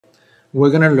we're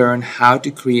going to learn how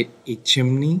to create a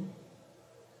chimney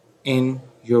in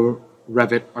your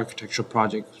REVIT architectural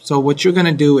project. So what you're going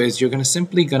to do is you're going to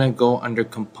simply go under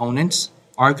Components,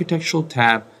 Architectural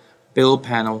tab, Build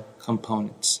Panel,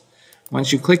 Components.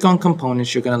 Once you click on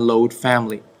Components, you're going to load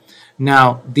Family.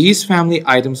 Now, these family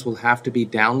items will have to be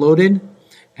downloaded,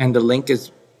 and the link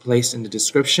is placed in the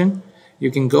description.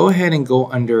 You can go ahead and go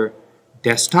under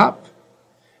Desktop,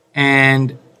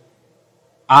 and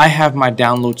I have my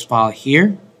downloads file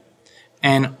here,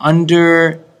 and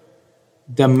under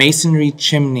the masonry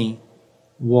chimney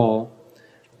wall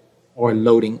or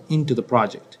loading into the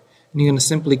project. And you're going to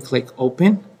simply click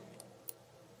Open.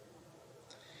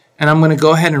 And I'm going to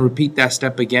go ahead and repeat that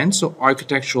step again. So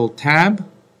Architectural tab,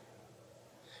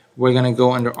 we're going to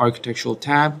go under Architectural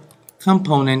tab,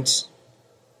 Components,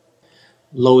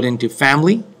 load into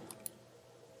Family,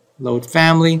 load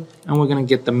Family, and we're going to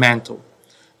get the mantle.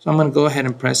 So I'm going to go ahead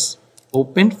and press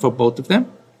Open for both of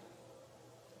them.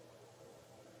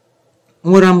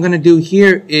 What I'm going to do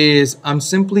here is I'm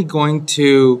simply going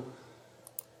to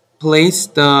place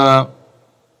the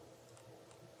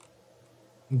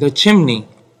chimney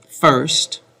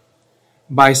first.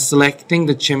 By selecting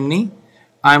the chimney,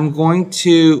 I'm going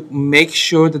to make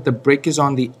sure that the brick is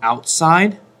on the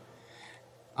outside.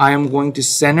 I am going to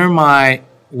center my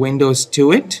windows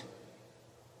to it.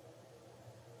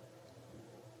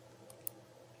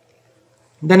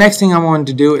 The next thing I'm going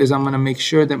to do is I'm going to make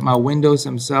sure that my windows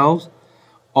themselves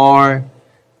are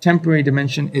temporary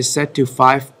dimension is set to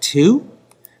 5'2".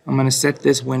 I'm going to set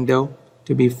this window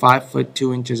to be 5 foot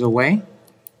 2 inches away.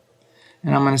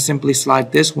 And I'm going to simply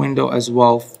slide this window as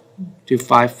well to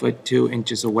 5 foot 2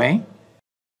 inches away.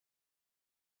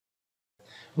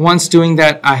 Once doing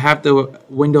that, I have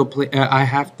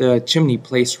the chimney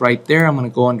placed right there. I'm going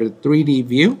to go under 3D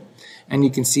view, and you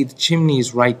can see the chimney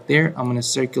is right there. I'm going to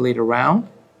circulate around.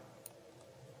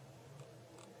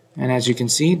 And as you can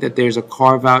see that there's a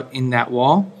carve out in that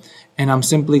wall, and I'm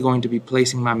simply going to be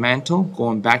placing my mantle,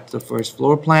 going back to the first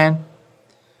floor plan.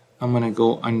 I'm going to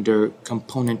go under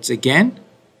Components again,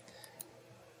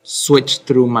 switch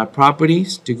through my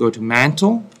properties to go to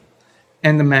Mantle,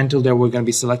 and the mantle that we're going to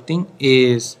be selecting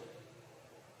is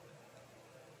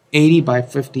 80 by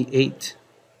 58,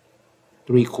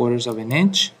 3/4 of an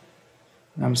inch.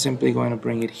 I'm simply going to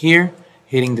bring it here,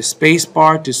 hitting the space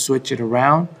bar to switch it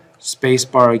around, space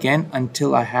bar again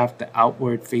until I have the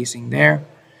outward facing there,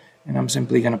 and I'm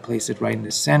simply going to place it right in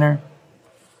the center,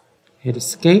 hit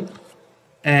escape.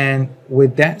 And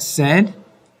with that said,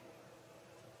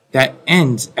 that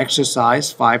ends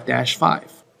exercise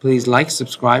 5-5. Please like,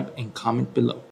 subscribe, and comment below.